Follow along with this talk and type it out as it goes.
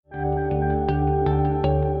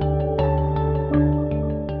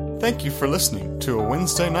Thank you for listening to a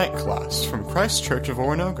Wednesday night class from Christ Church of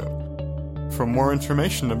Oronogo. For more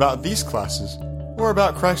information about these classes, or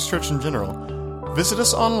about Christ Church in general, visit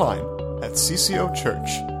us online at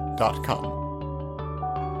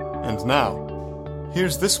ccochurch.com. And now,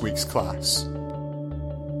 here's this week's class.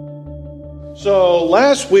 So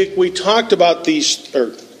last week we talked about these,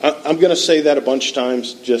 I'm going to say that a bunch of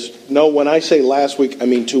times. Just know when I say last week, I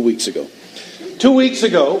mean 2 weeks ago. 2 weeks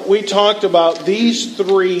ago, we talked about these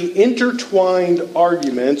three intertwined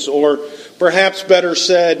arguments, or perhaps better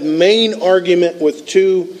said, main argument with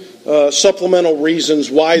two supplemental reasons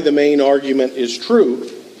why the main argument is true.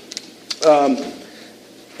 And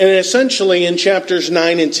essentially in chapters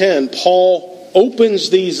 9 and 10, Paul opens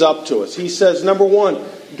these up to us. He says, number one,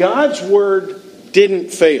 God's word didn't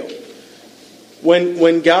fail.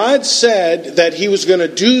 When God said that he was going to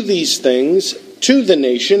do these things to the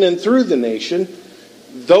nation and through the nation,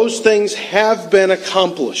 those things have been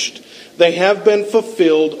accomplished. They have been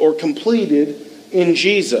fulfilled or completed in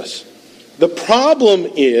Jesus. The problem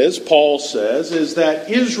is, Paul says, is that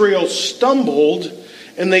Israel stumbled,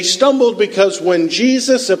 and they stumbled because when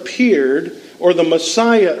Jesus appeared, or the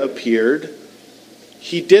Messiah appeared,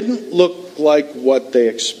 he didn't look like what they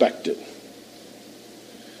expected.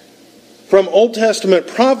 From Old Testament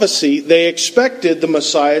prophecy, they expected the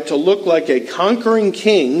Messiah to look like a conquering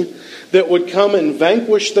king that would come and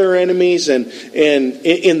vanquish their enemies and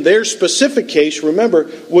in their specific case, remember,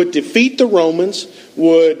 would defeat the Romans,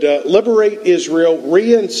 would liberate Israel,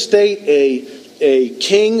 reinstate a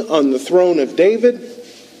king on the throne of David.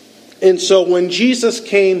 And so when Jesus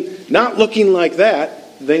came not looking like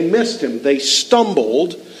that, they missed him. They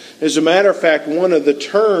stumbled. As a matter of fact, one of the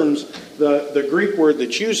terms, the Greek word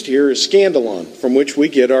that's used here is scandalon, from which we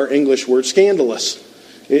get our English word scandalous.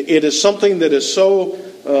 It is something that is so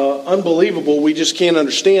unbelievable, we just can't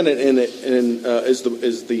understand it. And as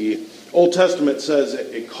the Old Testament says,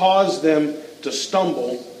 it caused them to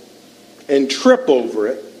stumble and trip over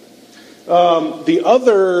it. The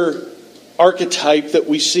other archetype that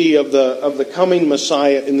we see of the coming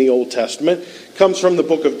Messiah in the Old Testament comes from the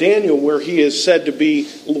book of Daniel, where he is said to be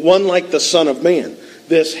one like the Son of Man,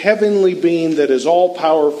 this heavenly being that is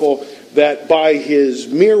all-powerful, that by his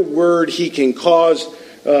mere word he can cause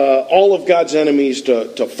all of God's enemies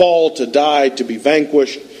to fall, to die, to be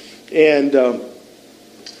vanquished. And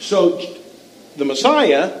so the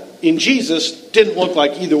Messiah in Jesus didn't look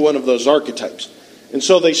like either one of those archetypes. And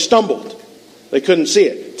so they stumbled. They couldn't see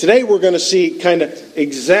it. Today we're going to see kind of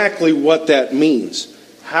exactly what that means,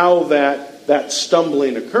 how that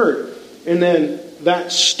stumbling occurred. And then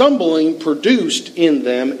that stumbling produced in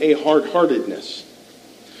them a hard-heartedness.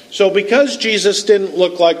 So because Jesus didn't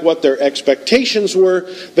look like what their expectations were,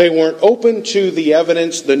 they weren't open to the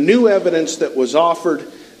evidence, the new evidence that was offered.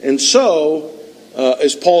 And so,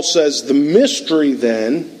 as Paul says, the mystery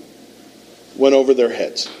then went over their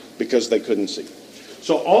heads because they couldn't see.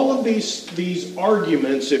 So all of these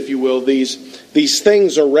arguments, if you will, these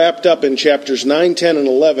things are wrapped up in chapters 9, 10, and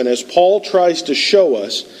 11 as Paul tries to show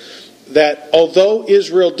us that although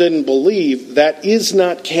Israel didn't believe, that is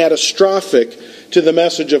not catastrophic to the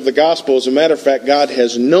message of the gospel. As a matter of fact, God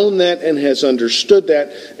has known that and has understood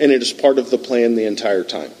that, and it is part of the plan the entire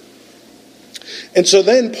time. And so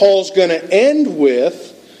then Paul's going to end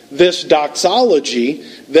with this doxology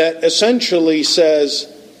that essentially says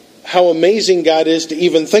how amazing God is to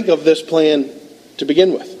even think of this plan to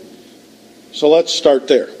begin with. So let's start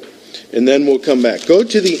there, and then we'll come back. Go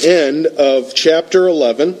to the end of chapter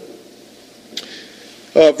 11,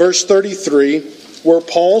 verse 33, where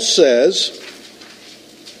Paul says,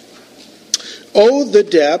 "Oh, the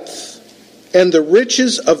depth and the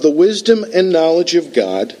riches of the wisdom and knowledge of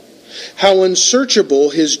God, how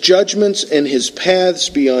unsearchable his judgments and his paths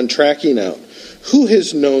beyond tracking out. Who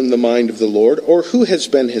has known the mind of the Lord, or who has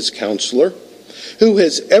been his counselor? Who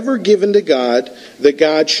has ever given to God that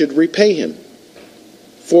God should repay him?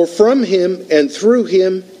 For from him and through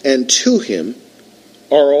him and to him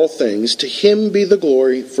are all things. To him be the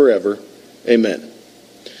glory forever. Amen."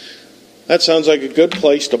 That sounds like a good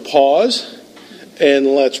place to pause. And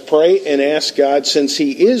let's pray and ask God, since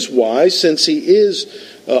he is wise, since he is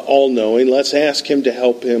all-knowing, let's ask him to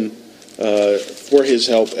help him for his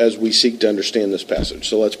help as we seek to understand this passage.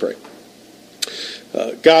 So let's pray.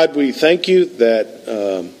 God, we thank you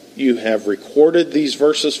that you have recorded these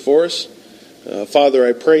verses for us. Father,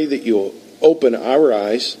 I pray that you'll open our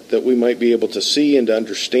eyes that we might be able to see and to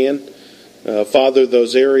understand. Father,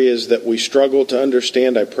 those areas that we struggle to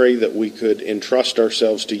understand, I pray that we could entrust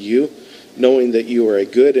ourselves to you, knowing that you are a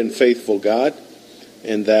good and faithful God,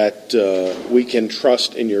 and that we can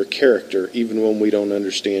trust in your character even when we don't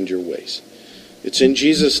understand your ways. It's in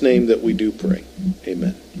Jesus' name that we do pray.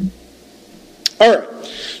 Amen. All right.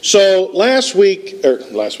 So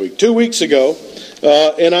 2 weeks ago,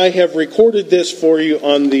 and I have recorded this for you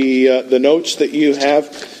on the notes that you have.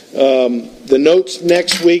 The notes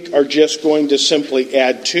next week are just going to simply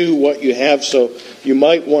add to what you have, so you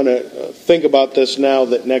might want to think about this now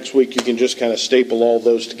that next week you can just kind of staple all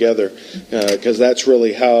those together, because that's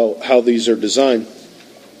really how these are designed.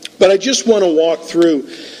 But I just want to walk through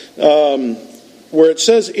where it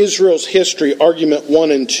says Israel's history, argument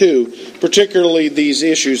 1 and 2, particularly these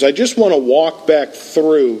issues. I just want to walk back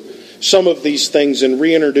through some of these things and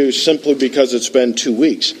reintroduce simply because it's been 2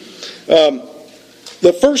 weeks.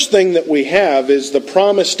 The first thing that we have is the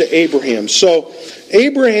promise to Abraham. So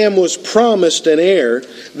Abraham was promised an heir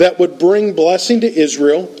that would bring blessing to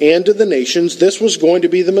Israel and to the nations. This was going to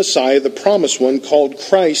be the Messiah, the promised one, called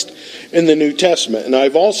Christ in the New Testament. And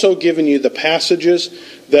I've also given you the passages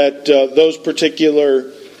that those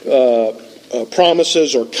particular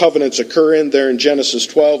promises or covenants occur in. They're in Genesis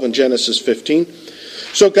 12 and Genesis 15.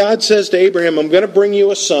 So God says to Abraham, I'm going to bring you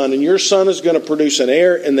a son, and your son is going to produce an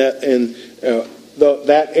heir, and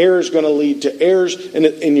that heir is going to lead to heirs,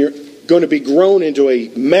 and you're going to be grown into a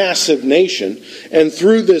massive nation. And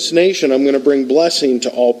through this nation, I'm going to bring blessing to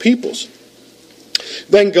all peoples.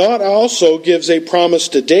 Then God also gives a promise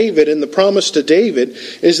to David, and the promise to David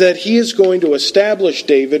is that he is going to establish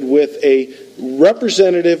David with a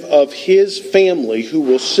representative of his family who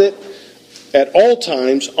will sit at all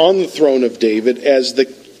times on the throne of David as the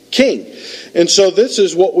king. And so this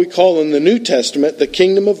is what we call in the New Testament the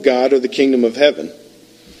kingdom of God or the kingdom of heaven.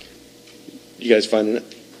 You guys finding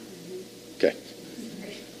it? Okay.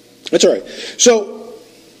 That's all right. So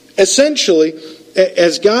essentially,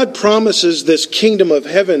 as God promises this kingdom of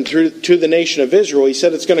heaven to the nation of Israel, he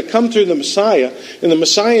said it's going to come through the Messiah, and the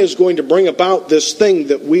Messiah is going to bring about this thing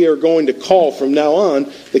that we are going to call from now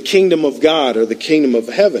on the kingdom of God or the kingdom of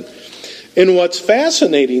heaven. And what's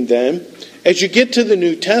fascinating then, as you get to the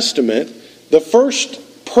New Testament, the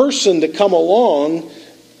first person to come along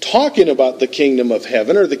talking about the kingdom of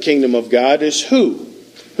heaven or the kingdom of God is who?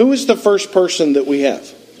 Who is the first person that we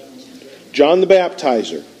have? John the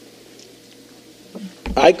Baptizer.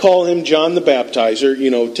 I call him John the Baptizer.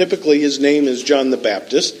 You know, typically his name is John the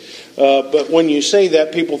Baptist. But when you say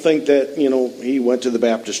that, people think that, he went to the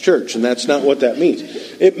Baptist church, and that's not what that means.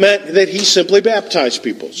 It meant that he simply baptized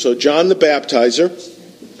people. So John the Baptizer.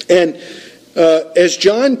 And as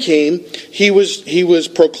John came, he was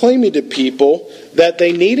proclaiming to people that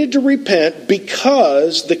they needed to repent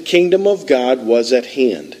because the kingdom of God was at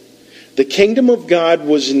hand. The kingdom of God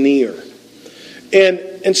was near.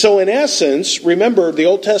 And so in essence, remember the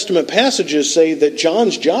Old Testament passages say that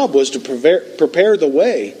John's job was to prepare the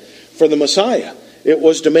way for the Messiah. It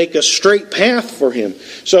was to make a straight path for him.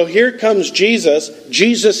 So here comes Jesus.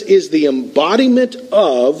 Jesus is the embodiment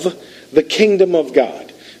of the kingdom of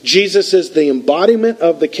God. Jesus is the embodiment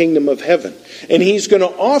of the kingdom of heaven. And he's going to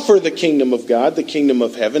offer the kingdom of God, the kingdom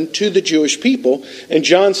of heaven, to the Jewish people. And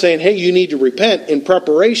John's saying, hey, you need to repent in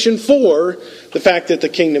preparation for the fact that the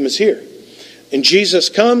kingdom is here. And Jesus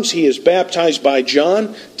comes, he is baptized by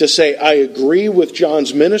John to say, I agree with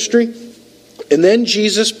John's ministry. And then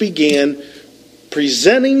Jesus began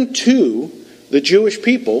presenting to the Jewish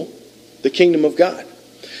people the kingdom of God.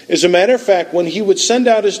 As a matter of fact, when he would send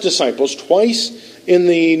out his disciples, twice in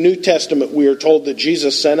the New Testament we are told that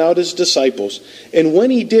Jesus sent out his disciples. And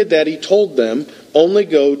when he did that, he told them, only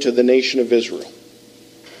go to the nation of Israel.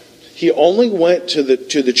 He only went to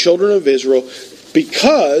the children of Israel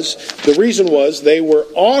because the reason was they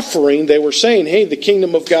were saying, hey, the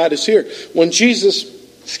kingdom of God is here. When Jesus,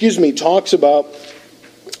 talks about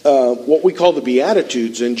what we call the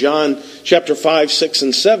Beatitudes in John chapter 5, 6,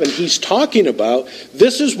 and 7, he's talking about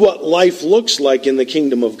this is what life looks like in the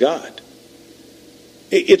kingdom of God.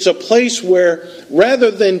 It's a place where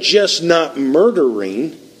rather than just not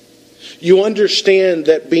murdering, you understand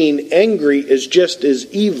that being angry is just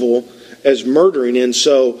as evil as murdering, and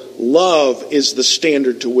so love is the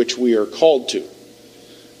standard to which we are called to.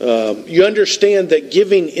 You understand that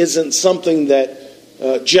giving isn't something that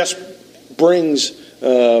just brings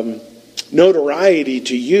notoriety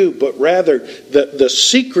to you, but rather the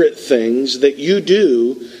secret things that you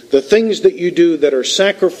do, the things that you do that are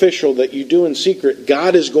sacrificial, that you do in secret,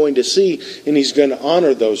 God is going to see, and he's going to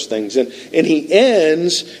honor those things. And he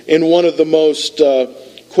ends in one of the most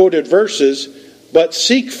quoted verses, but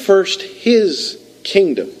seek first his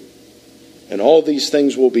kingdom, and all these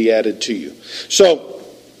things will be added to you. So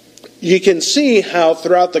you can see how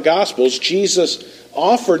throughout the Gospels, Jesus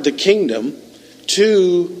offered the kingdom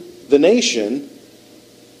to the nation.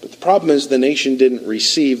 But problem is the nation didn't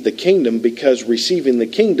receive the kingdom because receiving the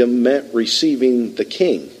kingdom meant receiving the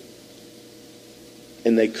king.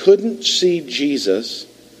 And they couldn't see Jesus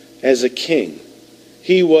as a king.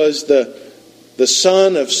 He was the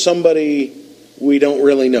son of somebody we don't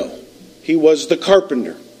really know. He was the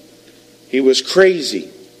carpenter. He was crazy.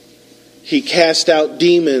 He cast out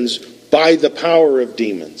demons by the power of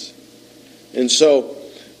demons. And so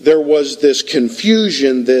there was this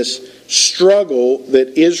confusion, this struggle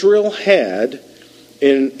that Israel had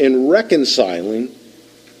in reconciling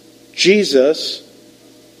Jesus,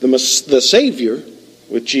 the Savior,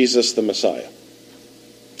 with Jesus the Messiah.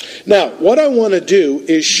 Now, what I want to do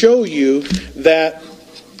is show you that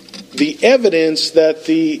the evidence that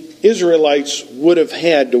the Israelites would have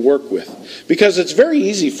had to work with. Because it's very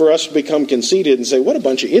easy for us to become conceited and say, what a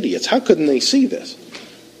bunch of idiots. How couldn't they see this?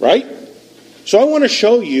 Right? So I want to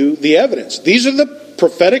show you the evidence. These are the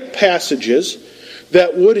prophetic passages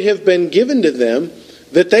that would have been given to them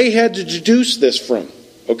that they had to deduce this from.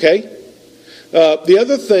 Okay? The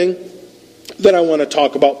other thing that I want to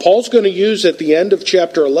talk about, Paul's going to use at the end of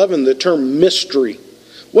chapter 11 the term mystery.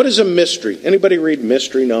 What is a mystery? Anybody read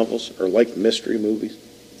mystery novels or like mystery movies?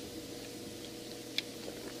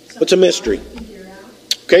 What's a mystery?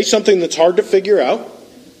 Okay, something that's hard to figure out.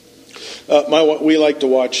 We like to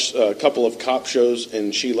watch a couple of cop shows,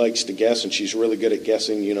 and she likes to guess, and she's really good at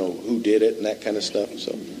guessing, who did it and that kind of stuff.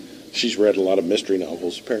 So she's read a lot of mystery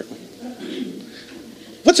novels, apparently.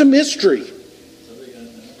 What's a mystery?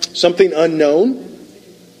 Something unknown.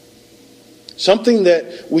 Something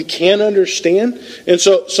that we can't understand. And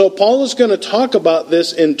so Paul is going to talk about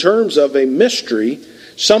this in terms of a mystery,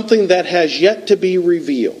 something that has yet to be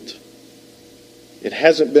revealed. It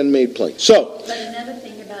hasn't been made plain. But another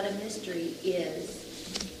thing about a mystery is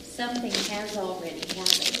something has already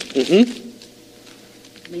happened. Mm-hmm.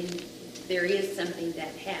 I mean, there is something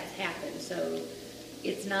that has happened, so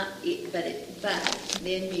it's not, but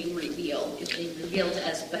then being revealed, it's being revealed to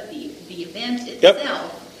us, but the event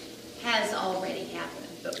itself has already happened,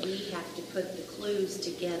 but we have to put the clues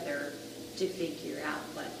together to figure out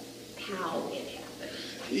how it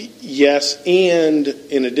happened. Yes, and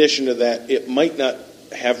in addition to that, it might not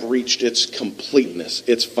have reached its completeness,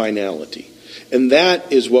 its finality. And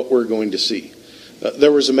that is what we're going to see.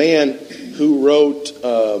 There was a man who wrote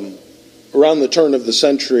around the turn of the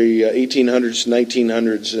century, 1800s,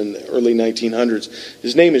 1900s, and early 1900s.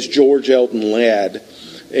 His name is George Eldon Ladd.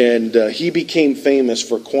 And he became famous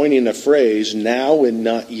for coining a phrase, now and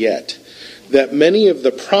not yet. That many of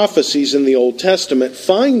the prophecies in the Old Testament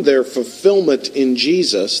find their fulfillment in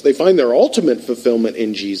Jesus. They find their ultimate fulfillment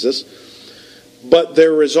in Jesus. But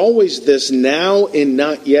there is always this now and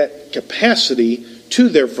not yet capacity to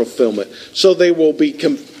their fulfillment. So they will be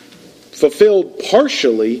fulfilled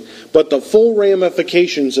partially, but the full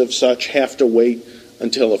ramifications of such have to wait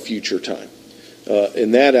until a future time.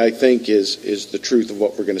 And that, I think, is the truth of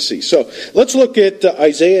what we're going to see. So let's look at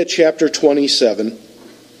Isaiah chapter 27.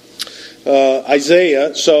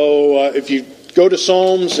 Isaiah, so if you go to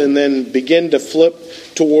Psalms and then begin to flip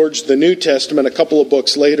towards the New Testament, a couple of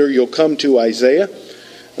books later, you'll come to Isaiah.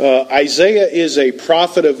 Isaiah is a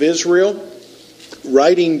prophet of Israel,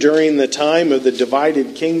 writing during the time of the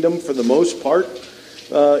divided kingdom for the most part.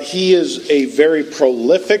 He is a very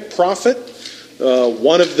prolific prophet.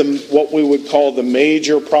 One of the, what we would call the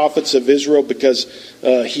major prophets of Israel, because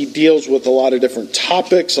he deals with a lot of different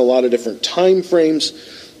topics, a lot of different time frames,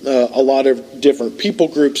 a lot of different people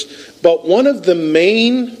groups. But one of the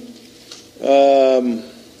main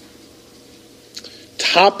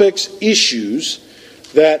topics, issues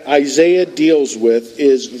that Isaiah deals with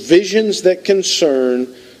is visions that concern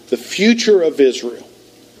the future of Israel.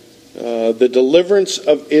 The deliverance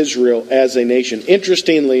of Israel as a nation.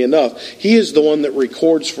 Interestingly enough, he is the one that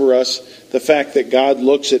records for us the fact that God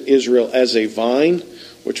looks at Israel as a vine,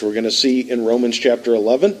 which we're going to see in Romans chapter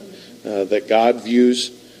 11, that God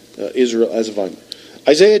views Israel as a vine.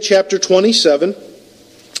 Isaiah chapter 27,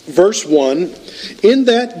 verse 1, in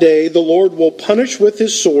that day the Lord will punish with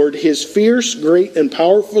his sword, his fierce, great, and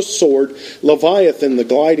powerful sword, Leviathan, the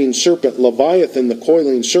gliding serpent, Leviathan, the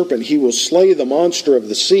coiling serpent. He will slay the monster of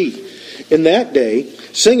the sea. In that day,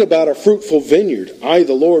 sing about a fruitful vineyard. I,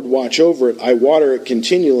 the Lord, watch over it. I water it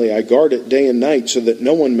continually. I guard it day and night so that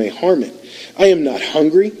no one may harm it. I am not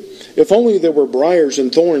hungry. If only there were briars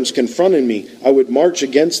and thorns confronting me, I would march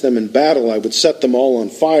against them in battle. I would set them all on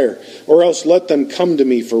fire. Or else let them come to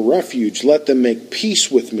me for refuge. Let them make peace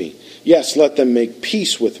with me. Yes, let them make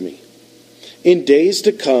peace with me. In days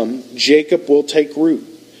to come, Jacob will take root.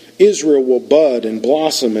 Israel will bud and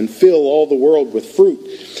blossom and fill all the world with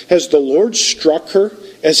fruit. Has the Lord struck her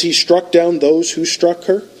as he struck down those who struck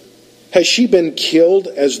her? Has she been killed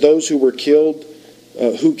as those who killed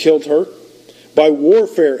her? By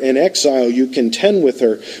warfare and exile you contend with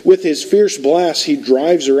her. With his fierce blasts he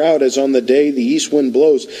drives her out as on the day the east wind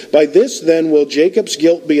blows. By this then will Jacob's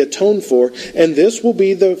guilt be atoned for, and this will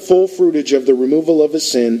be the full fruitage of the removal of his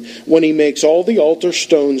sin, when he makes all the altar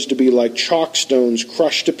stones to be like chalk stones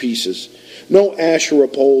crushed to pieces. No Asherah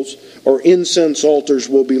poles or incense altars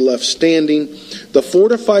will be left standing. The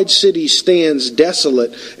fortified city stands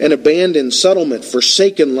desolate, an abandoned settlement,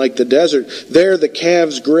 forsaken like the desert. There the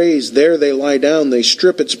calves graze, there they lie down, they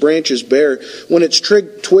strip its branches bare. When its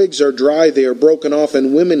twigs are dry, they are broken off,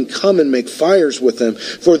 and women come and make fires with them.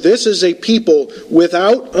 For this is a people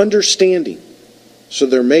without understanding, so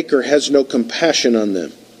their Maker has no compassion on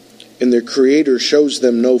them, and their Creator shows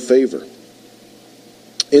them no favor.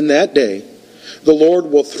 In that day, the Lord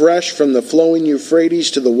will thresh from the flowing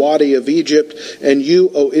Euphrates to the Wadi of Egypt, and you,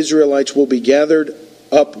 O Israelites, will be gathered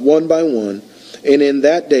up one by one. And in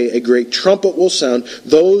that day a great trumpet will sound.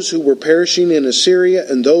 Those who were perishing in Assyria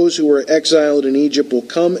and those who were exiled in Egypt will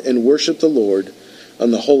come and worship the Lord on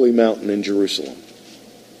the holy mountain in Jerusalem.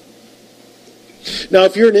 Now,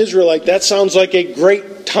 if you're an Israelite, that sounds like a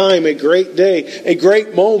great time, a great day, a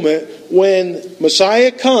great moment when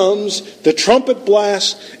Messiah comes, the trumpet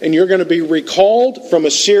blasts, and you're going to be recalled from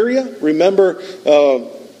Assyria. Remember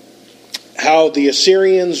how the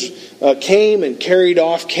Assyrians came and carried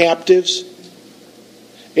off captives.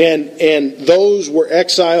 And those were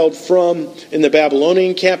exiled in the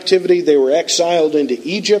Babylonian captivity. They were exiled into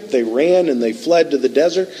Egypt. They ran and they fled to the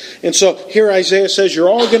desert. And so here Isaiah says, you're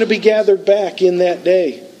all going to be gathered back in that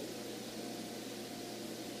day.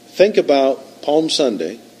 Think about Palm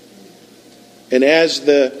Sunday. And as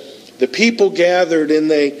the people gathered and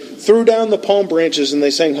they threw down the palm branches and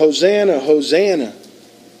they sang, Hosanna, Hosanna.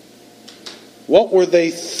 What were they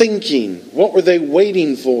thinking? What were they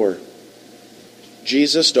waiting for?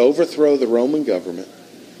 Jesus to overthrow the Roman government,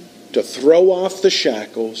 to throw off the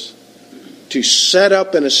shackles, to set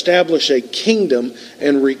up and establish a kingdom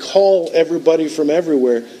and recall everybody from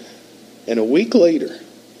everywhere. And a week later,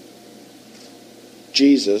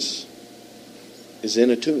 Jesus is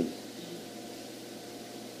in a tomb.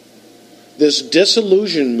 This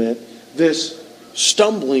disillusionment, this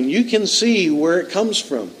stumbling, you can see where it comes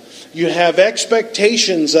from. You have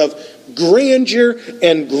expectations of grandeur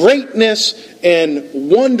and greatness and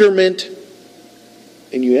wonderment,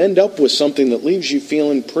 and you end up with something that leaves you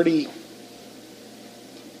feeling pretty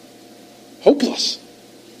hopeless,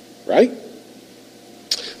 right?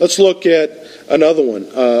 Let's look at another one.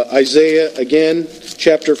 Isaiah again,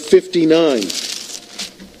 chapter 59.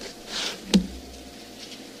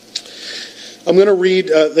 I'm going to read,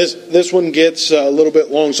 this one gets a little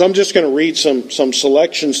bit long, so I'm just going to read some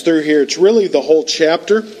selections through here. It's really the whole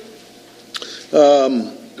chapter.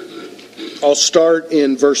 I'll start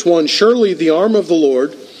in verse 1. Surely the arm of the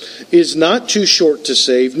Lord is not too short to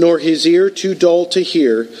save, nor his ear too dull to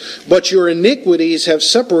hear. But your iniquities have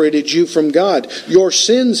separated you from God. Your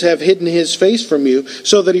sins have hidden his face from you,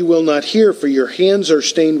 so that he will not hear. For your hands are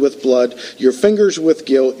stained with blood, your fingers with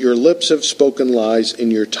guilt, your lips have spoken lies,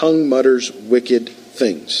 and your tongue mutters wicked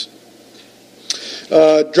things.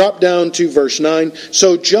 Drop down to verse 9.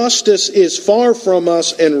 So justice is far from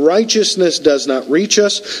us, and righteousness does not reach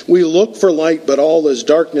us. We look for light, but all is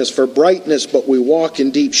darkness, for brightness, but we walk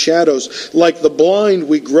in deep shadows. Like the blind,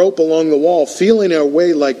 we grope along the wall, feeling our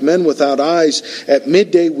way like men without eyes. At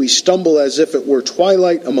midday, we stumble as if it were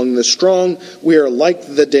twilight. Among the strong, we are like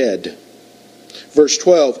the dead. Verse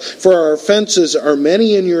 12, for our offenses are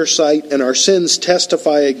many in your sight, and our sins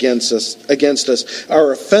testify against us.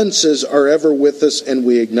 Our offenses are ever with us, and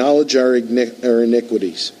we acknowledge our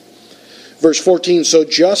iniquities. Verse 14, so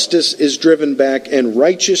justice is driven back, and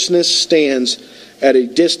righteousness stands at a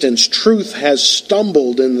distance. Truth has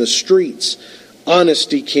stumbled in the streets.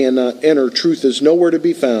 Honesty cannot enter. Truth is nowhere to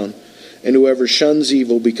be found, and whoever shuns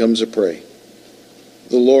evil becomes a prey.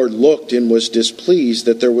 The Lord looked and was displeased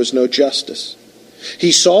that there was no justice.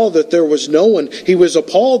 He saw that there was no one. He was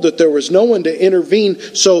appalled that there was no one to intervene.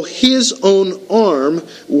 So his own arm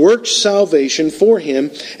worked salvation for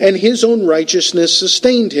him, and his own righteousness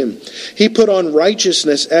sustained him. He put on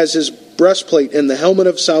righteousness as his breastplate and the helmet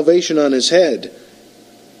of salvation on his head.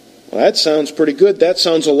 Well, that sounds pretty good. That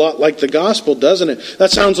sounds a lot like the gospel, doesn't it?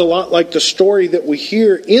 That sounds a lot like the story that we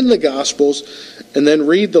hear in the Gospels. And then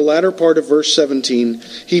read the latter part of verse 17.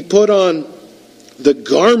 He put on the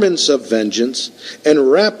garments of vengeance,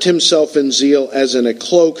 and wrapped himself in zeal as in a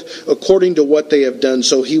cloak, according to what they have done.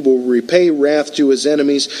 So he will repay wrath to his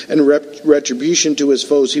enemies and retribution to his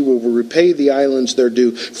foes. He will repay the islands their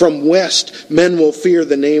due. From west men will fear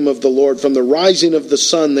the name of the Lord. From the rising of the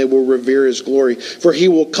sun they will revere his glory. For he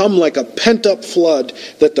will come like a pent-up flood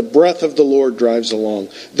that the breath of the Lord drives along.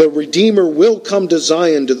 The Redeemer will come to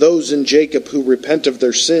Zion, to those in Jacob who repent of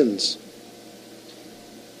their sins.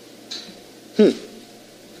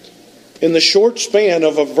 In the short span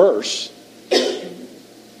of a verse,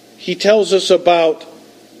 he tells us about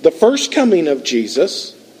the first coming of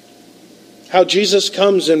Jesus, how Jesus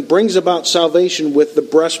comes and brings about salvation with the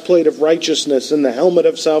breastplate of righteousness and the helmet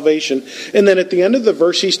of salvation. And then at the end of the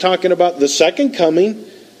verse, he's talking about the second coming,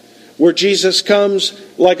 where Jesus comes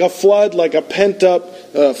like a flood, like a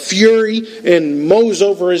pent-up fury, and mows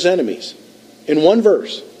over his enemies. In one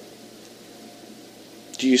verse.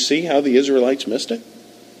 Do you see how the Israelites missed it?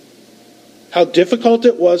 How difficult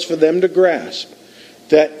it was for them to grasp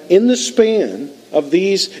that in the span of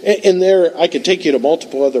these, and there I could take you to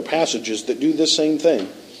multiple other passages that do the same thing.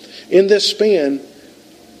 In this span,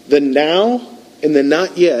 the now and the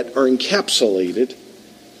not yet are encapsulated,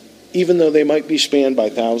 even though they might be spanned by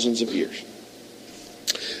thousands of years.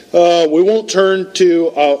 We won't turn to,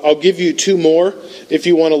 I'll give you two more if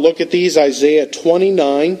you want to look at these. Isaiah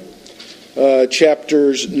 29,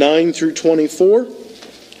 chapters 9 through 24.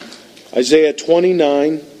 Isaiah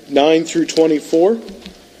 29, 9 through 24.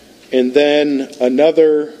 And then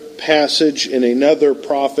another passage in another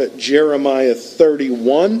prophet, Jeremiah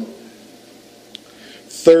 31,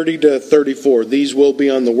 30 to 34. These will be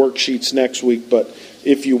on the worksheets next week, but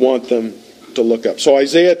if you want them to look up. So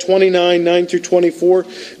Isaiah 29, 9 through 24,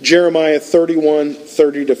 Jeremiah 31,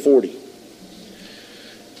 30 to 40.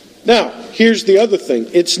 Now, here's the other thing.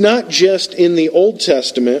 It's not just in the Old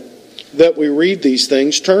Testament that we read these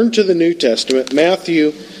things. Turn to the New Testament,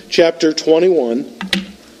 Matthew chapter 21.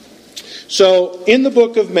 So, in the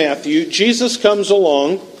book of Matthew, Jesus comes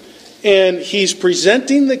along and he's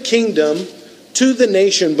presenting the kingdom to the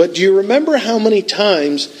nation. But do you remember how many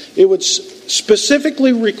times it would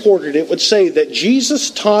specifically recorded, it would say that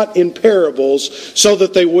Jesus taught in parables so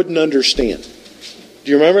that they wouldn't understand?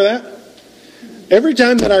 Do you remember that? Every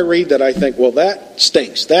time that I read that, I think, well, that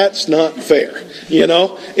stinks. That's not fair. You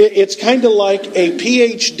know, it's kind of like a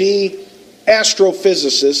PhD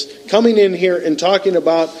astrophysicist coming in here and talking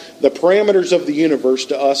about the parameters of the universe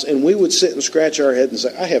to us, and we would sit and scratch our head and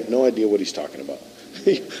say, I have no idea what he's talking about.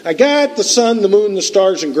 I got the sun, the moon, the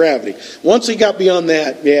stars, and gravity. Once he got beyond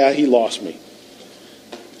that, yeah, he lost me.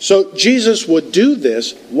 So Jesus would do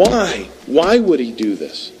this. Why? Why would he do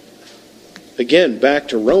this? Again, back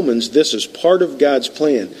to Romans, this is part of God's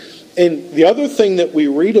plan. And the other thing that we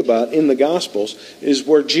read about in the Gospels is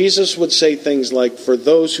where Jesus would say things like, for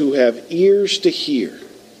those who have ears to hear,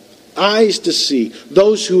 eyes to see,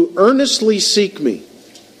 those who earnestly seek me.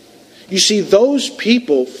 You see, those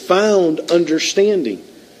people found understanding.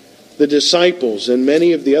 The disciples and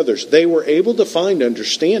many of the others, they were able to find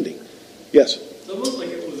understanding. Yes? It's almost like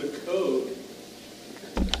it was a code.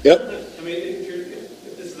 Yep. I mean,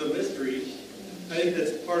 if this is a mystery, I think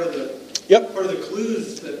that's part of the part of the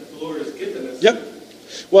clues that the Lord has given us. Yep.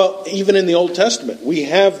 Well, even in the Old Testament, we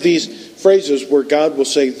have these phrases where God will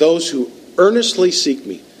say, those who earnestly seek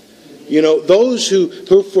me. You know, those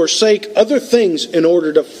who forsake other things in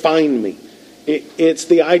order to find me. It's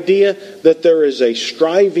the idea that there is a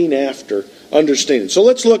striving after understanding. So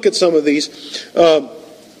let's look at some of these.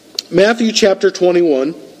 Matthew chapter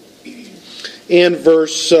 21 and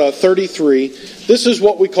verse 33. This is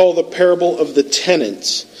what we call the parable of the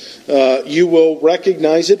tenants. You will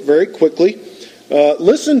recognize it very quickly.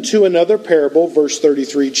 Listen to another parable, verse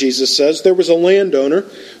 33, Jesus says, there was a landowner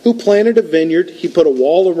who planted a vineyard. He put a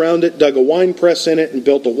wall around it, dug a wine press in it, and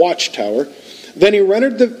built a watchtower. Then he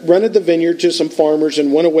rented the vineyard to some farmers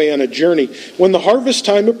and went away on a journey. When the harvest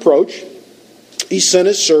time approached, he sent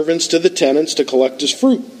his servants to the tenants to collect his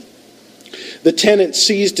fruit. The tenants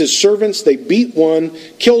seized his servants. They beat one,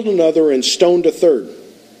 killed another, and stoned a third.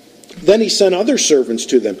 Then he sent other servants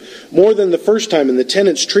to them, more than the first time, and the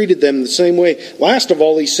tenants treated them the same way. Last of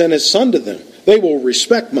all, he sent his son to them. They will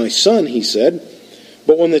respect my son, he said.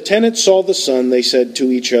 But when the tenants saw the son, they said to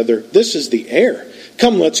each other, this is the heir.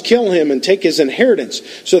 Come, let's kill him and take his inheritance.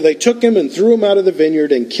 So they took him and threw him out of the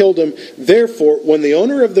vineyard and killed him. Therefore, when the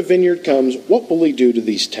owner of the vineyard comes, what will he do to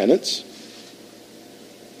these tenants?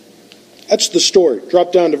 That's the story.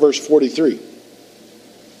 Drop down to verse 43.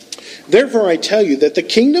 Therefore I tell you that the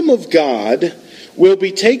kingdom of God will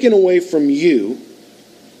be taken away from you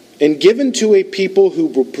and given to a people who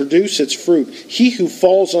will produce its fruit. He who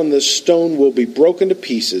falls on this stone will be broken to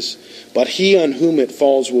pieces, but he on whom it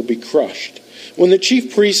falls will be crushed." When the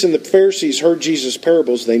chief priests and the Pharisees heard Jesus'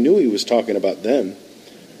 parables, they knew he was talking about them.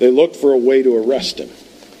 They looked for a way to arrest him.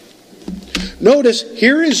 Notice,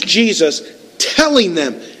 here is Jesus telling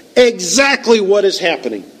them exactly what is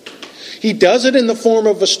happening. He does it in the form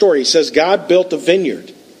of a story. He says, God built a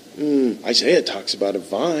vineyard. Isaiah talks about a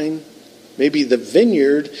vine. Maybe the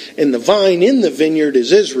vineyard, and the vine in the vineyard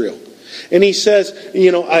is Israel. And he says,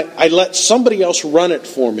 I let somebody else run it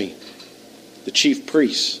for me. The chief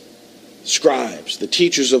priests, scribes, the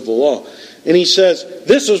teachers of the law. And he says,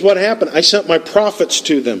 this is what happened. I sent my prophets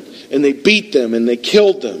to them, and they beat them, and they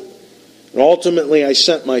killed them. And ultimately I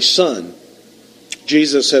sent my son.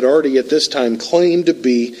 Jesus had already at this time claimed to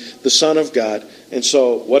be the Son of God. And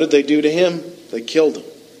so what did they do to him? They killed him.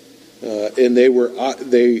 And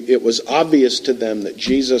it was obvious to them that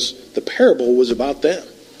Jesus, the parable was about them.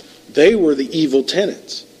 They were the evil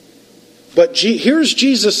tenants. But here's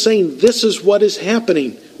Jesus saying, this is what is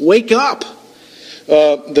happening. Wake up.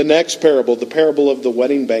 The next parable, the parable of the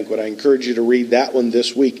wedding banquet, I encourage you to read that one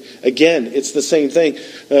this week. Again, it's the same thing.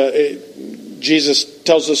 Jesus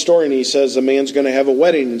tells the story and he says a man's going to have a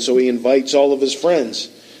wedding, and so he invites all of his friends.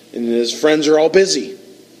 And his friends are all busy.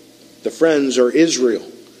 The friends are Israel.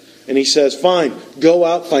 And he says, fine, go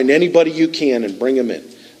out, find anybody you can and bring them in.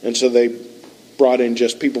 And so they brought in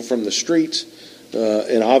just people from the streets.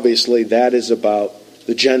 And obviously that is about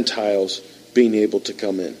the Gentiles being able to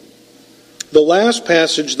come in. The last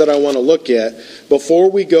passage that I want to look at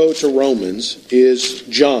before we go to Romans is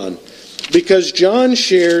John. Because John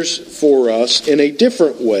shares for us in a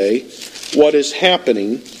different way what is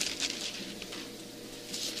happening.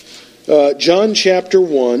 John chapter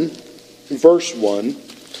 1, verse 1.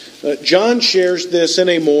 John shares this in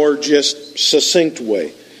a more just succinct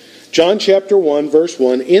way. John chapter 1, verse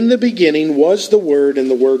 1, "In the beginning was the Word, and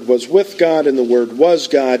the Word was with God, and the Word was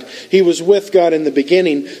God. He was with God in the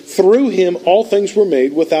beginning. Through him all things were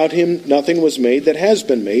made. Without him nothing was made that has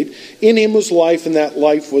been made. In him was life, and that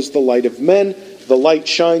life was the light of men. The light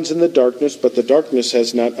shines in the darkness, but the darkness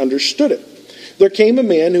has not understood it. There came a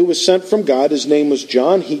man who was sent from God. His name was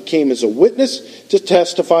John. He came as a witness to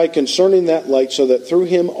testify concerning that light, so that through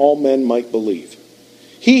him all men might believe.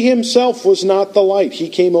 He himself was not the light. He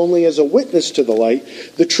came only as a witness to the light,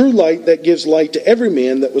 the true light that gives light to every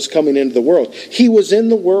man that was coming into the world. He was in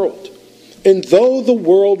the world. And though the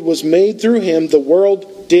world was made through him, the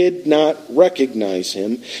world did not recognize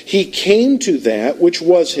him. He came to that which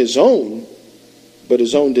was his own, but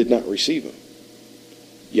his own did not receive him.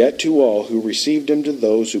 Yet to all who received him, to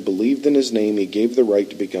those who believed in his name, he gave the right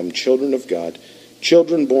to become children of God,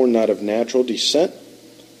 children born not of natural descent,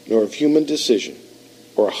 nor of human decision,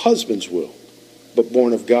 or a husband's will, but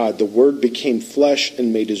born of God. The Word became flesh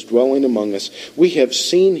and made his dwelling among us. We have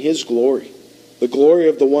seen his glory, the glory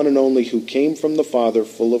of the one and only who came from the Father,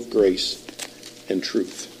 full of grace and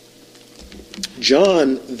truth.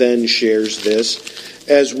 John then shares this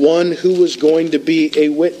as one who was going to be a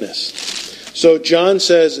witness. So John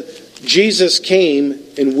says, Jesus came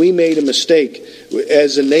and we made a mistake.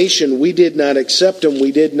 As a nation, we did not accept him,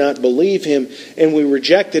 we did not believe him, and we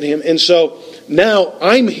rejected him. And so now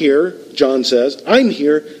I'm here, John says, I'm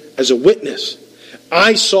here as a witness.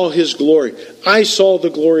 I saw his glory. I saw the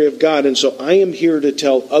glory of God, and so I am here to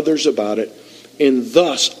tell others about it. And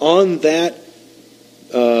thus, on that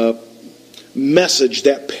message,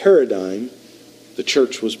 that paradigm, the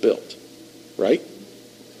church was built. Right?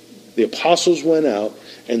 The apostles went out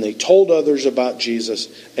and they told others about Jesus,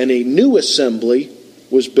 and a new assembly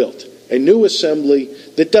was built. A new assembly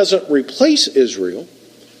that doesn't replace Israel,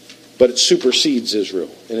 but it supersedes Israel,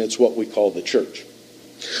 and it's what we call the church.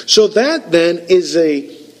 So that then is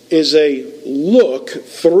a look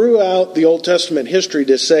throughout the Old Testament history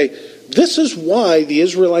to say, this is why the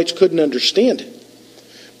Israelites couldn't understand it.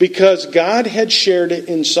 Because God had shared it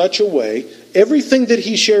in such a way, everything that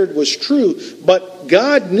he shared was true, but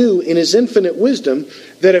God knew in his infinite wisdom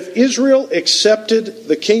that if Israel accepted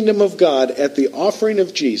the kingdom of God at the offering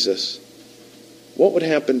of Jesus, what would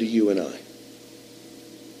happen to you and I?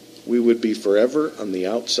 We would be forever on the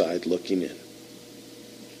outside looking in.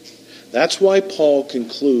 That's why Paul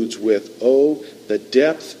concludes with, oh, the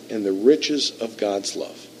depth and the riches of God's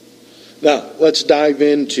love. Now, let's dive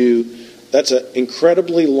into, that's an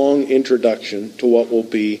incredibly long introduction to what will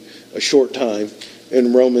be a short time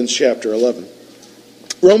in Romans chapter 11.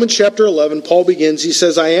 Romans chapter 11, Paul begins, he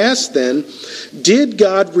says, I ask then, did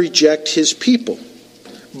God reject his people?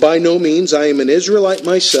 By no means. I am an Israelite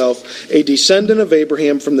myself, a descendant of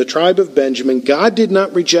Abraham from the tribe of Benjamin. God did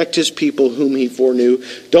not reject his people whom he foreknew.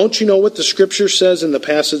 Don't you know what the scripture says in the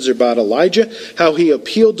passage about Elijah? How he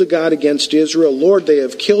appealed to God against Israel. Lord, they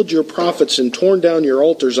have killed your prophets and torn down your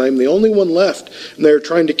altars. I am the only one left, and they are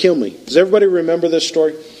trying to kill me. Does everybody remember this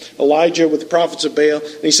story? Elijah with the prophets of Baal.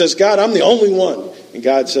 And he says, God, I'm the only one. And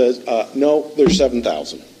God says, no, there's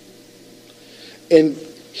 7,000. And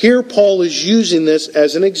here Paul is using this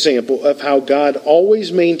as an example of how God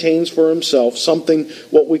always maintains for himself something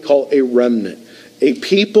what we call a remnant. A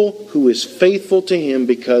people who is faithful to him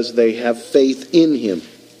because they have faith in him.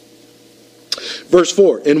 Verse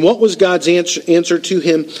 4, and what was God's answer to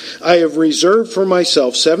him? I have reserved for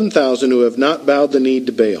myself 7,000 who have not bowed the knee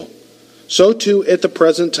to Baal. So too at the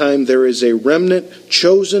present time there is a remnant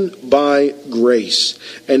chosen by grace.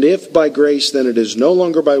 And if by grace, then it is no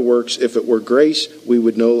longer by works. If it were grace, grace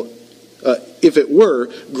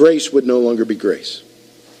would no longer be grace.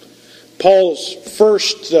 Paul's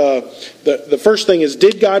the first thing is,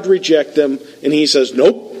 did God reject them? And he says,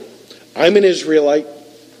 nope, I'm an Israelite.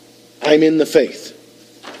 I'm in the faith.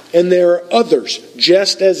 And there are others,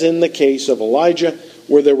 just as in the case of Elijah,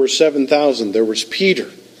 where there were 7,000. There was Peter.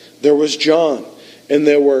 There was John, and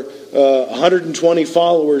there were 120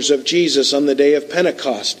 followers of Jesus on the day of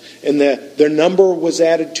Pentecost, and their number was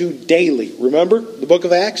added to daily. Remember the book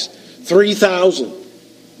of Acts? 3,000.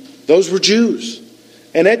 Those were Jews.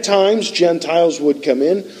 And at times, Gentiles would come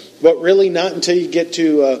in, but really not until you get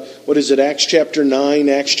to, Acts chapter 9,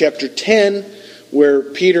 Acts chapter 10, where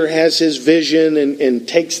Peter has his vision and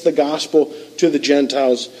takes the gospel to the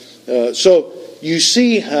Gentiles. So you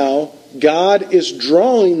see how God is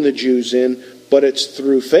drawing the Jews in, but it's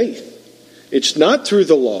through faith. It's not through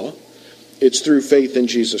the law. It's through faith in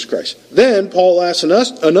Jesus Christ. Then Paul asks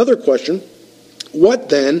us another question. What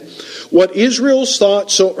then? What Israel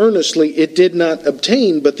sought so earnestly it did not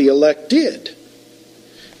obtain, but the elect did.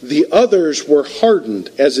 The others were hardened,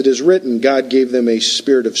 as it is written, God gave them a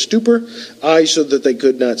spirit of stupor, eyes so that they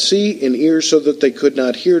could not see, and ears so that they could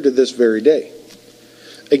not hear to this very day.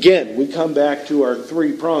 Again, we come back to our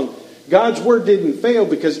three-pronged. God's word didn't fail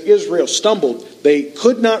because Israel stumbled. They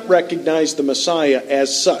could not recognize the Messiah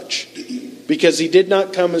as such because he did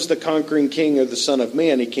not come as the conquering king or the Son of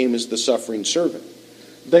Man. He came as the suffering servant.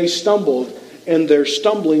 They stumbled, and their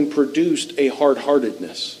stumbling produced a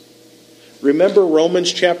hard-heartedness. Remember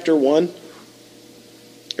Romans chapter 1?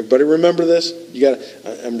 Everybody remember this?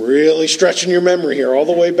 I'm really stretching your memory here all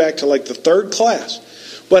the way back to like the third class.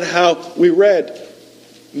 But how we read,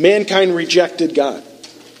 mankind rejected God.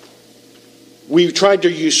 We tried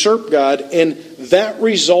to usurp God, and that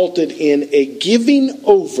resulted in a giving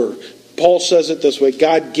over. Paul says it this way,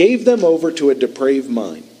 God gave them over to a depraved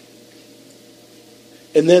mind.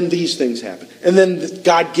 And then these things happen. And then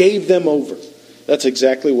God gave them over. That's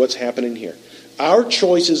exactly what's happening here. Our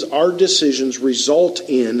choices, our decisions result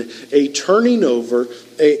in a turning over,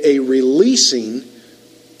 a releasing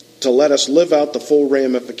to let us live out the full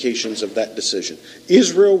ramifications of that decision.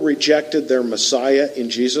 Israel rejected their Messiah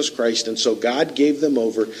in Jesus Christ, and so God gave them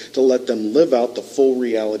over to let them live out the full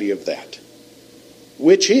reality of that.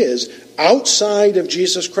 Which is, outside of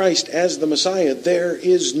Jesus Christ as the Messiah, there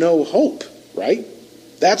is no hope, right?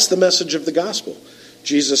 That's the message of the gospel.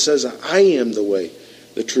 Jesus says, I am the way,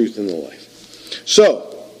 the truth, and the life. So,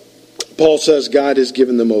 Paul says God has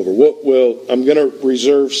given them over. Well, I'm going to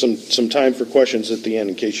reserve some time for questions at the end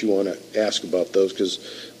in case you want to ask about those, because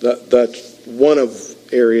that's one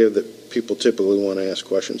area that people typically want to ask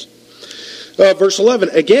questions. Verse 11,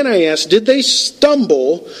 again I ask, did they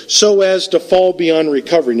stumble so as to fall beyond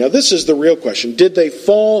recovery? Now this is the real question. Did they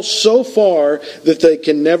fall so far that they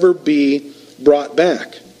can never be brought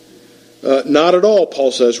back? Not at all,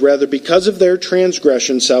 Paul says. Rather, because of their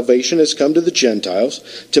transgression, salvation has come to the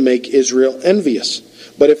Gentiles to make Israel envious.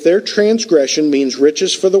 But if their transgression means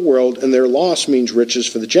riches for the world and their loss means riches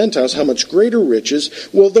for the Gentiles, how much greater riches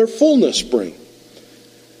will their fullness bring?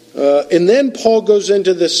 And then Paul goes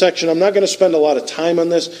into this section. I'm not going to spend a lot of time on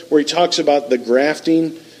this, where he talks about the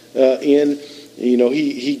grafting in.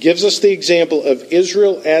 He gives us the example of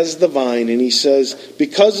Israel as the vine, and he says,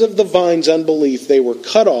 because of the vine's unbelief, they were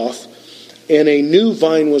cut off, and a new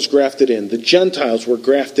vine was grafted in. The Gentiles were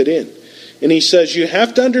grafted in. And he says, you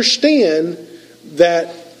have to understand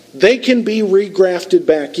that they can be regrafted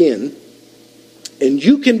back in, and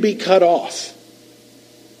you can be cut off.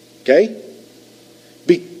 Okay?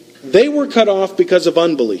 They were cut off because of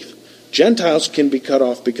unbelief. Gentiles can be cut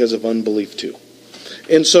off because of unbelief too.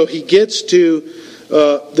 And so he gets to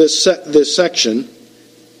this section,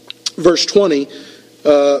 verse 20.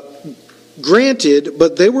 Granted,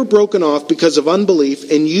 but they were broken off because of unbelief,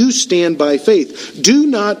 and you stand by faith. Do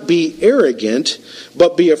not be arrogant,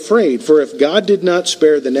 but be afraid. For if God did not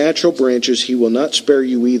spare the natural branches, he will not spare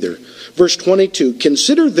you either. Verse 22,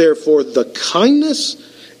 consider therefore the kindness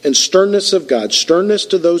and sternness of God, sternness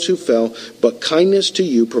to those who fell, but kindness to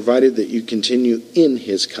you, provided that you continue in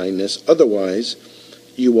his kindness. Otherwise,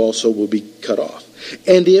 you also will be cut off.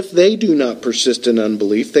 And if they do not persist in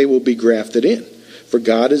unbelief, they will be grafted in. For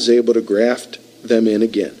God is able to graft them in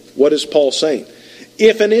again. What is Paul saying?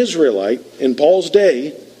 If an Israelite in Paul's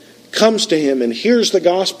day comes to him and hears the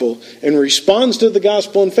gospel and responds to the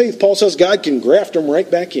gospel in faith, Paul says God can graft them right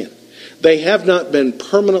back in. They have not been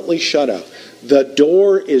permanently shut out. The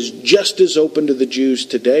door is just as open to the Jews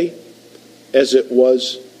today as it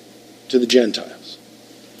was to the Gentiles.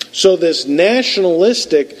 So this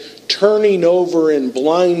nationalistic turning over and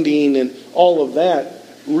blinding and all of that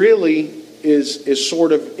really is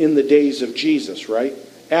sort of in the days of Jesus, right?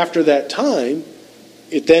 After that time,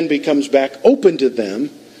 it then becomes back open to them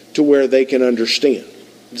to where they can understand.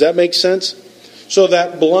 Does that make sense? So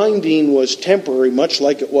that blinding was temporary, much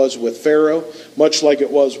like it was with Pharaoh, much like it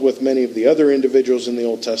was with many of the other individuals in the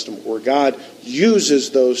Old Testament, where God uses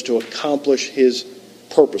those to accomplish his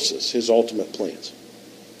purposes, his ultimate plans.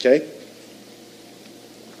 Okay?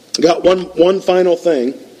 Got one final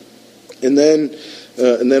thing, and then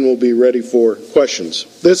we'll be ready for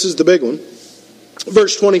questions. This is the big one.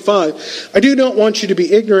 Verse 25, I do not want you to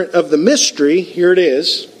be ignorant of the mystery. Here it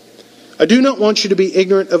is. I do not want you to be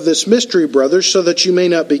ignorant of this mystery, brothers, so that you may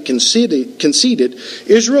not be conceited.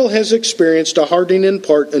 Israel has experienced a hardening in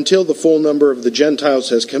part until the full number of the Gentiles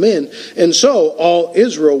has come in, and so all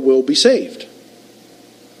Israel will be saved.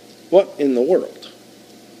 What in the world?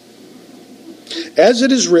 As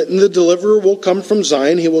it is written, the deliverer will come from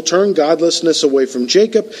Zion. He will turn godlessness away from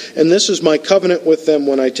Jacob, and this is my covenant with them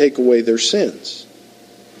when I take away their sins.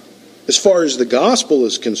 As far as the gospel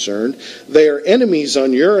is concerned, they are enemies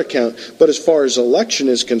on your account, but as far as election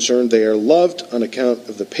is concerned, they are loved on account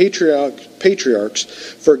of the patriarchs,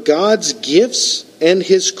 for God's gifts and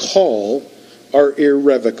his call are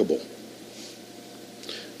irrevocable.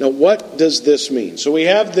 Now, what does this mean? So we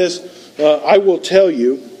have this, I will tell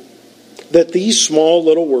you that these small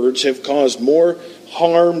little words have caused more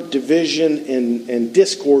harm, division, and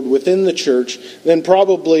discord within the church than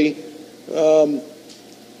probably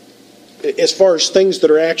as far as things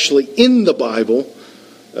that are actually in the Bible,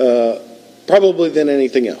 probably than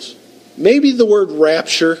anything else. Maybe the word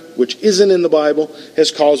rapture, which isn't in the Bible,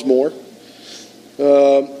 has caused more.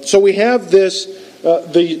 So we have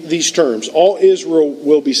these terms. All Israel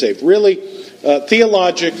will be saved. Really,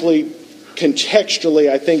 theologically, contextually,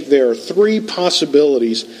 I think there are three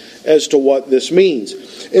possibilities as to what this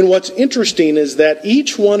means. And what's interesting is that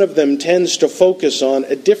each one of them tends to focus on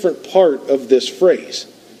a different part of this phrase.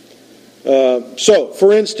 So,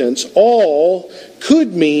 for instance, all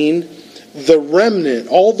could mean the remnant,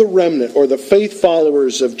 all the remnant, or the faith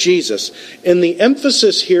followers of Jesus. And the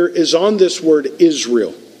emphasis here is on this word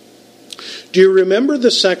Israel. Do you remember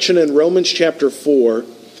the section in Romans chapter 4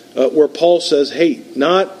 where Paul says, hey,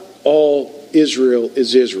 not all Israel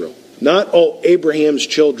is Israel. Not all Abraham's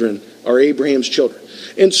children are Abraham's children.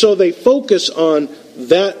 And so they focus on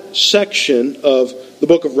that section of the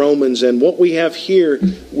book of Romans and what we have here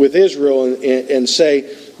with Israel and say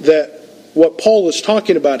that what Paul is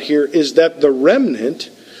talking about here is that the remnant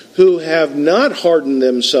who have not hardened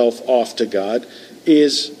themselves off to God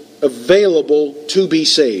is available to be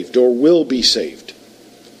saved or will be saved.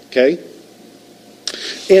 Okay?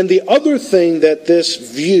 And the other thing that this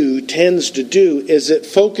view tends to do is it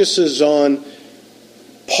focuses on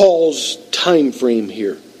Paul's time frame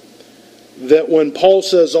here. That when Paul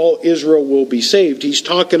says all Israel will be saved, he's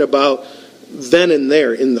talking about then and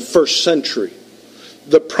there in the first century.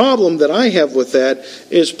 The problem that I have with that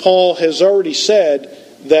is Paul has already said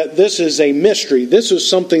that this is a mystery. This is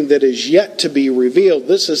something that is yet to be revealed.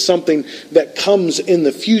 This is something that comes in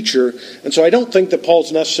the future. And so I don't think that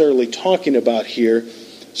Paul's necessarily talking about here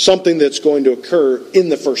something that's going to occur in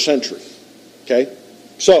the first century. Okay?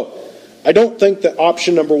 So, I don't think that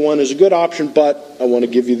option number one is a good option, but I want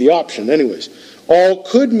to give you the option anyways. All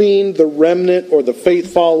could mean the remnant or the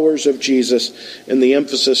faith followers of Jesus, and the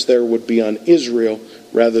emphasis there would be on Israel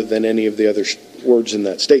rather than any of the other words in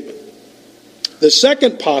that statement. The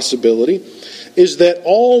second possibility is that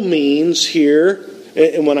all means here,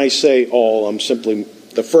 and when I say all, I'm simply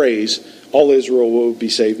the phrase, all Israel will be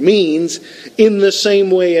saved, means in the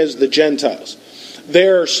same way as the Gentiles.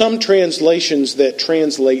 There are some translations that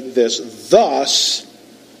translate this, thus,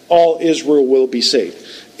 all Israel will be saved.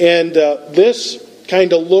 And this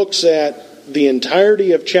kind of looks at the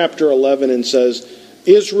entirety of chapter 11 and says,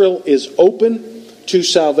 Israel is open to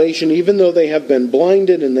salvation, even though they have been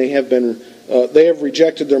blinded and they have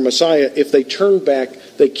rejected their Messiah. If they turn back,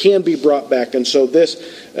 they can be brought back. And so this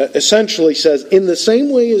essentially says, in the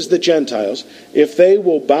same way as the Gentiles, if they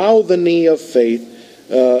will bow the knee of faith,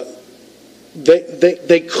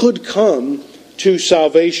 they could come to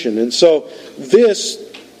salvation. And so this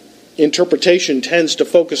interpretation tends to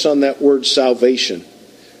focus on that word salvation,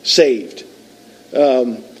 saved.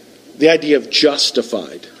 The idea of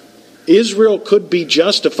justified. Israel could be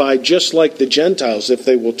justified just like the Gentiles if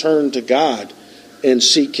they will turn to God and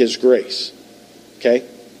seek His grace. Okay?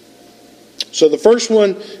 So the first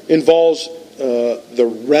one involves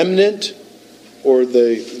the remnant or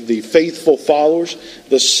the faithful followers.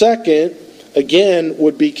 The second, again,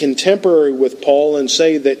 would be contemporary with Paul and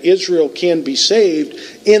say that Israel can be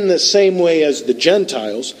saved in the same way as the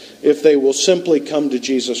Gentiles if they will simply come to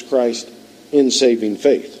Jesus Christ in saving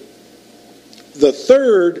faith. The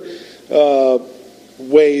third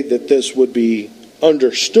way that this would be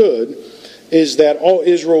understood is that all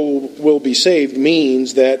Israel will be saved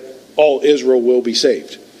means that all Israel will be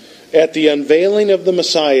saved. At the unveiling of the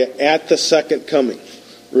Messiah at the second coming.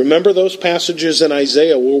 Remember those passages in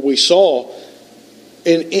Isaiah where we saw,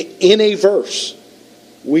 in a verse,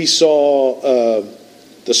 we saw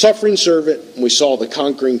the suffering servant, and we saw the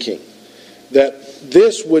conquering king. That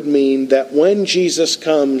this would mean that when Jesus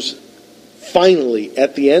comes finally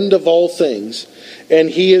at the end of all things, and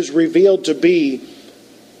He is revealed to be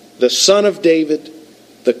the Son of David,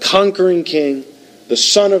 the conquering king, the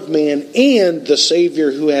Son of Man, and the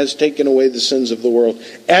Savior who has taken away the sins of the world,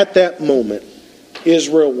 at that moment,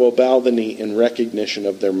 Israel will bow the knee in recognition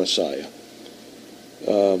of their Messiah.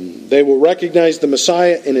 They will recognize the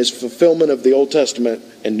Messiah in His fulfillment of the Old Testament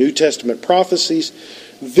and New Testament prophecies.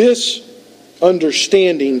 This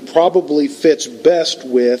understanding probably fits best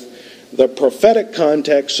with the prophetic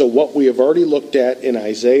context, so what we have already looked at in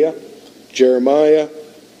Isaiah, Jeremiah,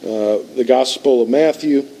 the Gospel of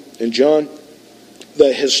Matthew and John,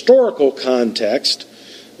 the historical context.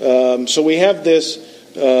 So we have this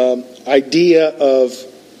idea of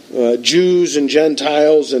Jews and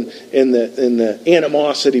Gentiles and the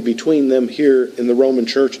animosity between them here in the Roman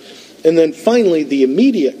Church. And then finally, the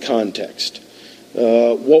immediate context,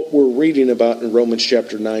 what we're reading about in Romans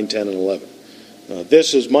chapter 9, 10, and 11.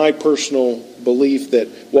 This is my personal belief that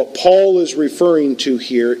what Paul is referring to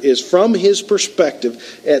here is from his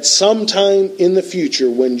perspective, at some time in the future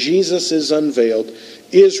when Jesus is unveiled,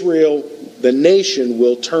 Israel, the nation,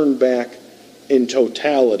 will turn back in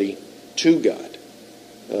totality to God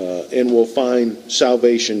and will find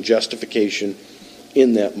salvation, justification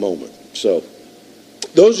in that moment. So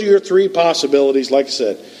those are your three possibilities. Like I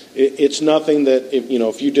said, it's nothing that,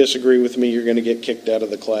 if you disagree with me, you're going to get kicked out of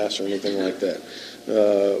the class or anything like that.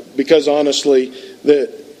 Because honestly,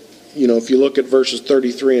 if you look at verses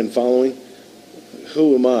 33 and following,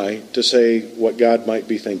 who am I to say what God might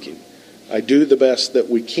be thinking? I do the best that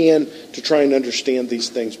we can to try and understand these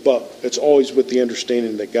things, but it's always with the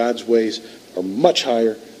understanding that God's ways are much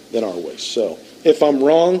higher than our ways. So if I'm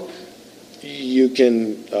wrong, you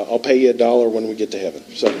can. I'll pay you $1 when we get to heaven.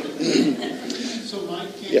 So. So, Mike,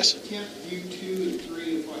 yes. Can't view 2 and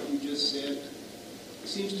 3 of what you just said? It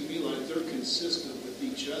seems to me like they're consistent with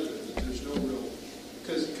each other. That there's no real,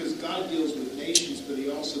 because God deals with nations, but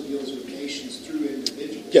He also deals with nations through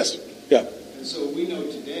individuals. Yes. Yeah. And so we know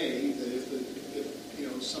today that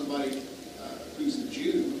if somebody who's a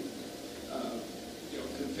Jew,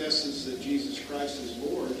 confesses that Jesus Christ is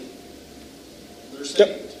Lord, they're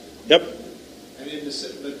saved. Yep.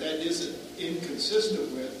 But that isn't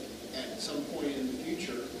inconsistent with, at some point in the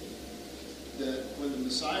future, that when the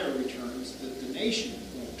Messiah returns, that the nation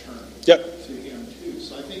won't turn to Him too.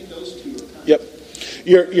 So I think those two are kind of...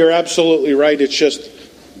 You're absolutely right. It's just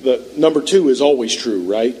the number 2 is always true,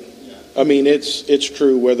 right? Yeah. I mean, it's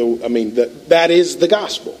true that is the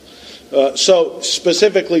gospel. So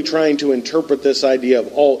specifically trying to interpret this idea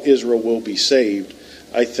of all Israel will be saved,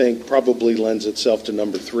 I think probably lends itself to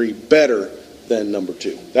number 3 better than number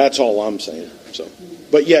 2. That's all I'm saying. So,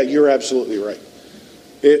 but yeah, you're absolutely right.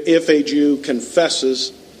 If a Jew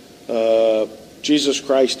confesses Jesus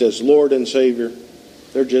Christ as Lord and Savior,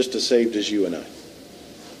 they're just as saved as you and I.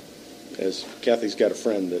 As Kathy's got a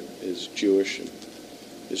friend that is Jewish and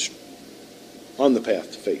is on the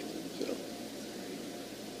path to faith. So.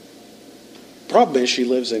 Problem is she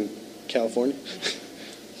lives in California.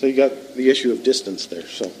 So you got the issue of distance there.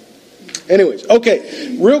 So anyways,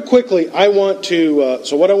 okay, real quickly, I want to,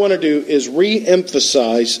 so what I want to do is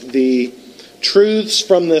re-emphasize the truths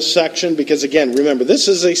from this section, because again, remember, this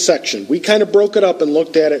is a section. We kind of broke it up and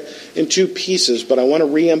looked at it in two pieces, but I want to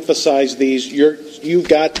reemphasize these. You've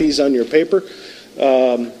got these on your paper.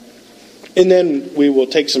 And then we will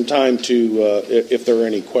take some time to, if there are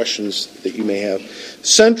any questions that you may have.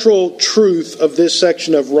 Central truth of this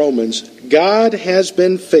section of Romans: God has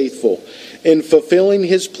been faithful in fulfilling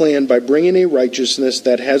His plan by bringing a righteousness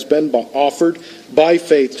that has been offered by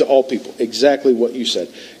faith to all people. Exactly what you said.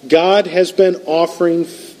 God has been offering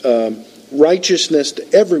righteousness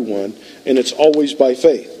to everyone, and it's always by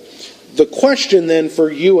faith. The question then for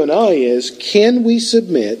you and I is, can we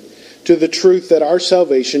submit to the truth that our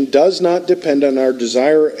salvation does not depend on our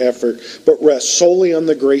desire or effort, but rests solely on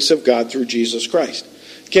the grace of God through Jesus Christ?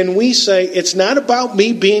 Can we say, it's not about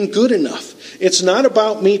me being good enough. It's not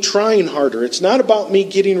about me trying harder. It's not about me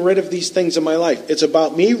getting rid of these things in my life. It's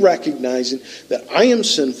about me recognizing that I am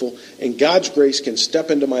sinful and God's grace can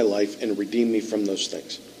step into my life and redeem me from those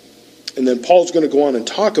things. And then Paul's going to go on and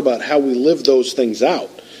talk about how we live those things out.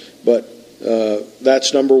 But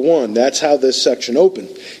that's number one. That's how this section opened.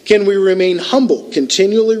 Can we remain humble,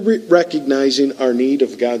 continually recognizing our need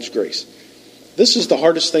of God's grace? This is the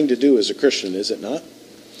hardest thing to do as a Christian, is it not?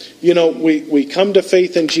 You know, we come to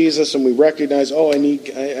faith in Jesus and we recognize, I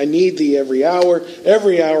need thee every hour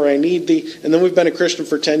I need thee. And then we've been a Christian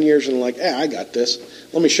for 10 years and like, I got this.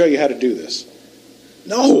 Let me show you how to do this.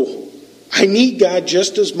 No, I need God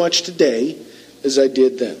just as much today as I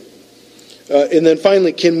did then. And then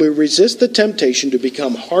finally, can we resist the temptation to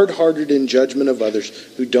become hard-hearted in judgment of others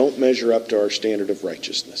who don't measure up to our standard of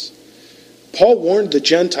righteousness? Paul warned the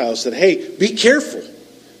Gentiles that, hey, be careful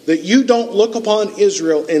that you don't look upon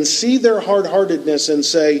Israel and see their hard-heartedness and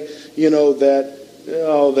say,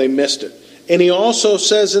 that, they missed it. And he also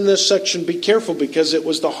says in this section, be careful, because it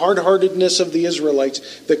was the hard-heartedness of the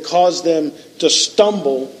Israelites that caused them to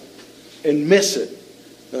stumble and miss it.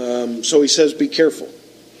 So he says, be careful.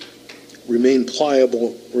 Remain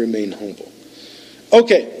pliable, remain humble.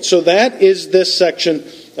 Okay, so that is this section.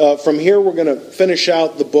 From here, we're going to finish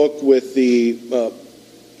out the book with the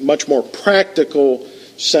much more practical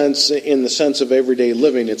sense, in the sense of everyday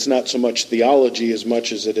living. It's not so much theology as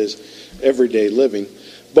much as it is everyday living.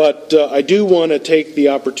 But I do want to take the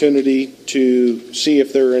opportunity to see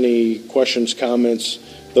if there are any questions, comments,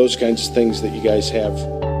 those kinds of things that you guys have.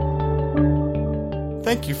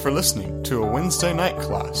 Thank you for listening to a Wednesday night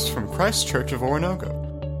class from Christ Church of Oronogo.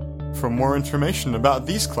 For more information about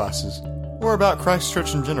these classes, or about Christ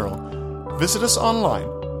Church in general, visit us online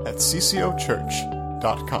at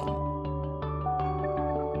ccochurch.com.